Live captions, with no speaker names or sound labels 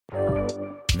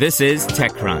This is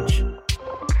TechCrunch.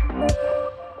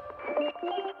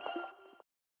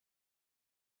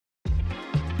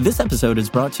 This episode is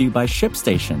brought to you by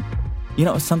ShipStation. You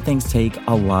know, some things take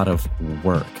a lot of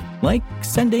work, like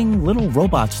sending little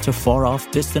robots to far-off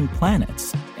distant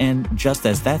planets. And just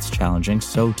as that's challenging,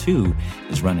 so too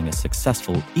is running a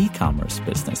successful e-commerce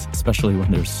business, especially when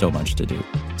there's so much to do.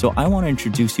 So I want to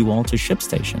introduce you all to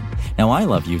ShipStation. Now, I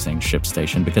love using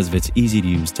ShipStation because of its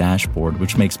easy-to-use dashboard,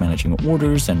 which makes managing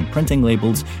orders and printing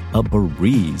labels a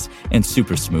breeze and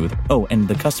super smooth. Oh, and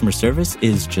the customer service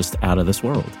is just out of this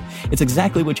world. It's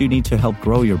exactly what you need to help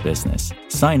grow your business.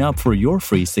 Sign up for your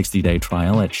free 60-day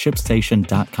trial at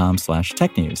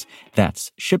shipstation.com/technews.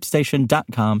 That's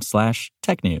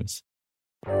shipstation.com/technews.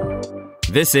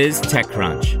 This is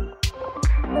TechCrunch.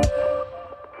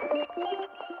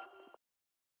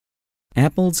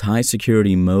 Apple's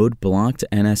high-security mode blocked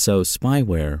NSO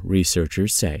spyware,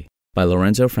 researchers say, by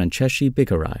Lorenzo Franceschi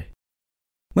Bicarai.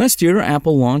 Last year,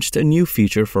 Apple launched a new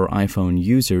feature for iPhone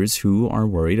users who are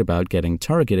worried about getting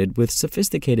targeted with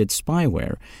sophisticated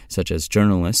spyware, such as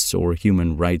journalists or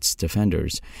human rights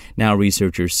defenders. Now,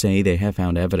 researchers say they have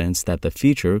found evidence that the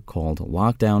feature, called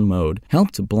Lockdown Mode,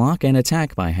 helped block an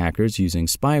attack by hackers using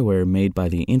spyware made by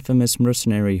the infamous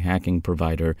mercenary hacking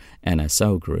provider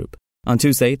NSO Group. On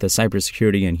Tuesday, the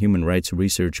cybersecurity and human rights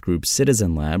research group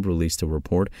Citizen Lab released a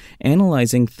report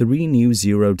analyzing 3 new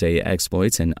zero-day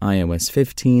exploits in iOS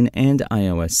 15 and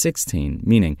iOS 16,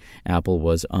 meaning Apple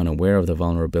was unaware of the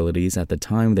vulnerabilities at the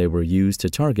time they were used to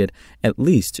target at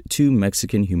least 2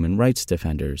 Mexican human rights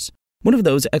defenders. One of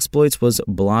those exploits was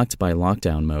blocked by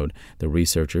Lockdown Mode, the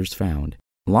researchers found.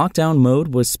 Lockdown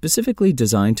Mode was specifically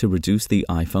designed to reduce the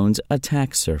iPhone's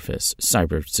attack surface,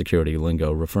 cybersecurity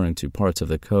lingo referring to parts of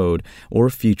the code or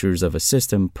features of a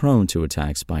system prone to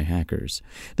attacks by hackers.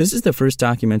 This is the first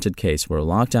documented case where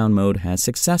Lockdown Mode has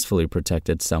successfully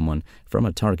protected someone from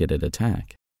a targeted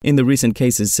attack. In the recent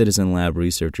cases, Citizen Lab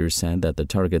researchers said that the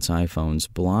target's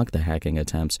iPhones blocked the hacking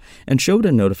attempts and showed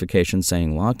a notification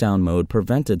saying Lockdown Mode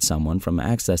prevented someone from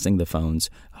accessing the phone's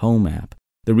Home app.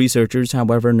 The researchers,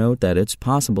 however, note that it's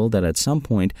possible that at some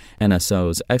point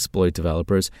NSO's exploit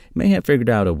developers may have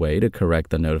figured out a way to correct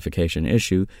the notification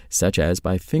issue, such as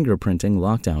by fingerprinting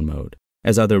Lockdown Mode.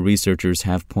 As other researchers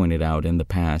have pointed out in the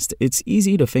past, it's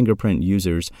easy to fingerprint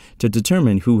users to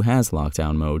determine who has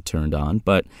Lockdown Mode turned on,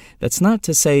 but that's not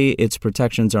to say its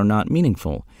protections are not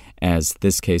meaningful. As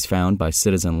this case found by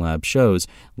Citizen Lab shows,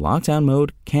 Lockdown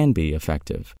Mode can be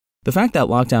effective. The fact that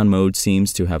Lockdown Mode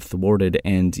seems to have thwarted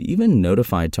and even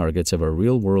notified targets of a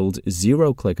real-world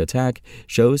zero-click attack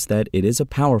shows that it is a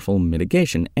powerful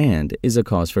mitigation and is a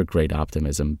cause for great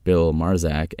optimism. Bill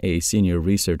Marzak, a senior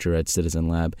researcher at Citizen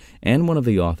Lab and one of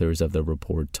the authors of the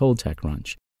report, told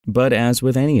TechCrunch. But as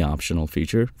with any optional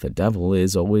feature, the devil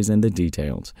is always in the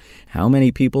details. How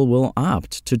many people will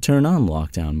opt to turn on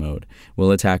Lockdown Mode? Will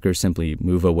attackers simply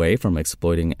move away from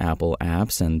exploiting Apple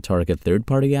apps and target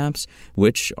third-party apps,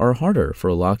 which are harder for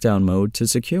Lockdown Mode to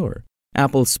secure?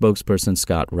 Apple spokesperson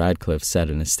Scott Radcliffe said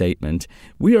in a statement,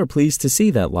 "We are pleased to see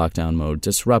that Lockdown Mode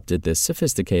disrupted this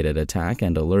sophisticated attack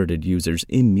and alerted users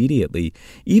immediately,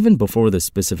 even before the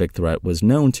specific threat was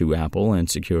known to Apple and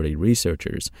security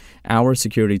researchers. Our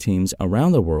security teams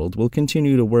around the world will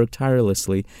continue to work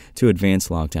tirelessly to advance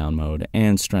Lockdown Mode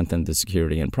and strengthen the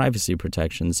security and privacy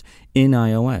protections in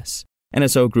iOS."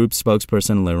 NSO Group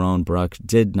spokesperson Laurent Bruck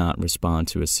did not respond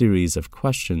to a series of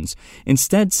questions,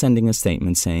 instead sending a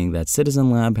statement saying that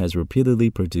Citizen Lab has repeatedly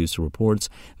produced reports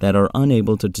that are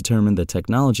unable to determine the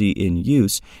technology in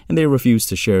use, and they refuse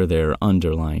to share their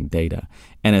underlying data.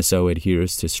 NSO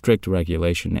adheres to strict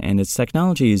regulation, and its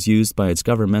technology is used by its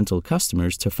governmental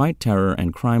customers to fight terror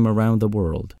and crime around the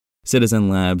world. Citizen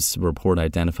Lab's report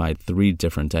identified 3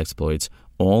 different exploits,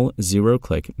 all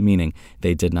zero-click, meaning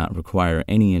they did not require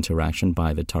any interaction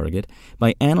by the target,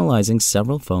 by analyzing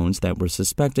several phones that were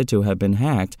suspected to have been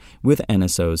hacked with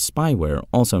NSO's spyware,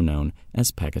 also known as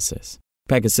Pegasus.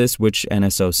 Pegasus, which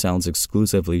NSO sells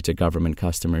exclusively to government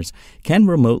customers, can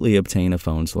remotely obtain a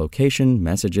phone's location,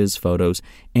 messages, photos,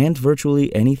 and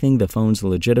virtually anything the phone's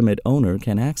legitimate owner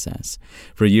can access.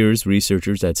 For years,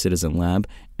 researchers at Citizen Lab,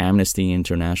 Amnesty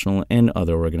International, and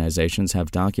other organizations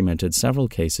have documented several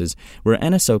cases where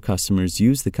NSO customers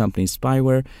use the company's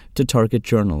spyware to target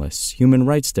journalists, human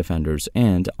rights defenders,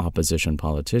 and opposition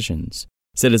politicians.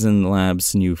 Citizen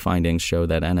Lab's new findings show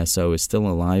that NSO is still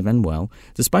alive and well,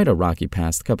 despite a rocky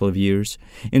past couple of years.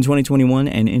 In 2021,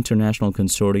 an international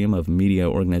consortium of media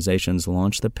organizations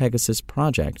launched the Pegasus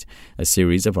Project, a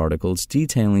series of articles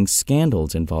detailing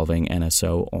scandals involving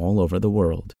NSO all over the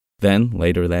world. Then,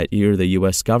 later that year, the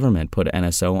U.S. government put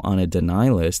NSO on a deny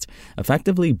list,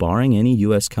 effectively barring any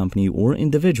U.S. company or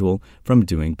individual from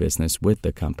doing business with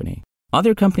the company.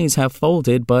 Other companies have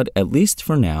folded, but at least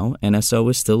for now,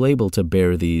 NSO is still able to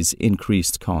bear these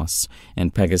increased costs,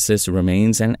 and Pegasus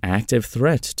remains an active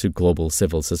threat to global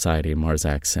civil society,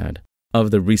 Marzak said.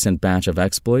 Of the recent batch of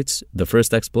exploits, the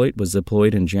first exploit was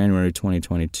deployed in January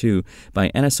 2022 by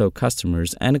NSO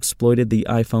customers and exploited the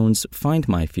iPhone's Find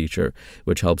My feature,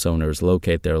 which helps owners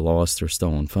locate their lost or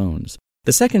stolen phones.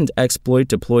 The second exploit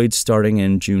deployed starting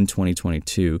in June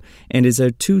 2022 and is a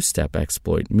two-step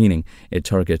exploit, meaning it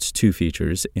targets two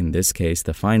features, in this case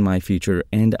the Find My feature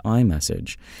and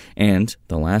iMessage. And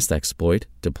the last exploit,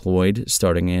 deployed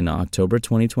starting in October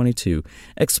 2022,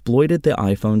 exploited the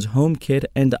iPhone's HomeKit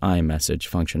and iMessage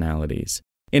functionalities.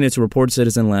 In its report,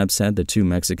 Citizen Lab said the two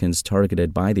Mexicans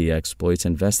targeted by the exploits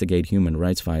investigate human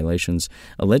rights violations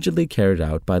allegedly carried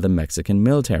out by the Mexican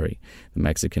military. The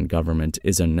Mexican government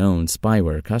is a known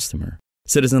spyware customer.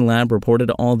 Citizen Lab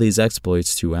reported all these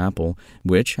exploits to Apple,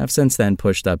 which have since then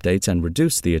pushed updates and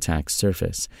reduced the attack's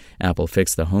surface. Apple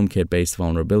fixed the HomeKit-based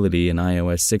vulnerability in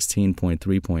iOS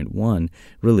 16.3.1,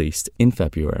 released in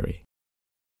February.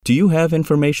 Do you have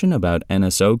information about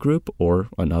NSO Group or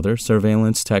another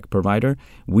surveillance tech provider?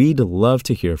 We'd love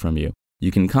to hear from you.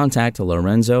 You can contact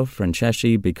Lorenzo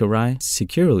Franceschi-Bicarai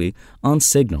securely on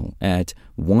Signal at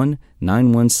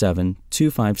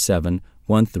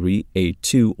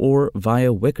 1-917-257-1382 or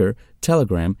via Wicker,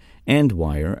 Telegram, and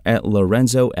Wire at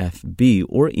LorenzoFB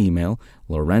or email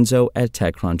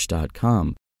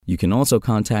lorenzo@techcrunch.com. You can also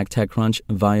contact TechCrunch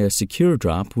via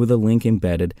SecureDrop with a link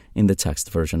embedded in the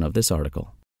text version of this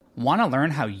article. Want to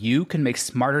learn how you can make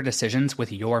smarter decisions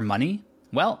with your money?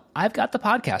 Well, I've got the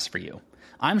podcast for you.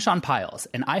 I'm Sean Piles,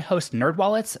 and I host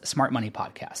NerdWallet's Smart Money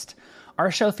Podcast.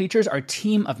 Our show features our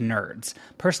team of nerds,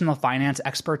 personal finance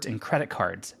experts in credit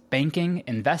cards, banking,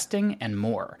 investing, and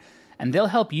more. And they'll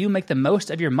help you make the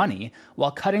most of your money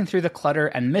while cutting through the clutter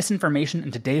and misinformation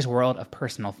in today's world of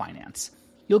personal finance.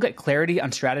 You'll get clarity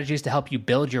on strategies to help you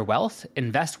build your wealth,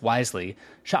 invest wisely,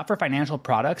 shop for financial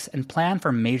products, and plan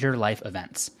for major life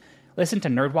events. Listen to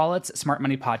NerdWallet's Smart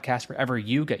Money Podcast wherever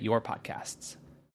you get your podcasts.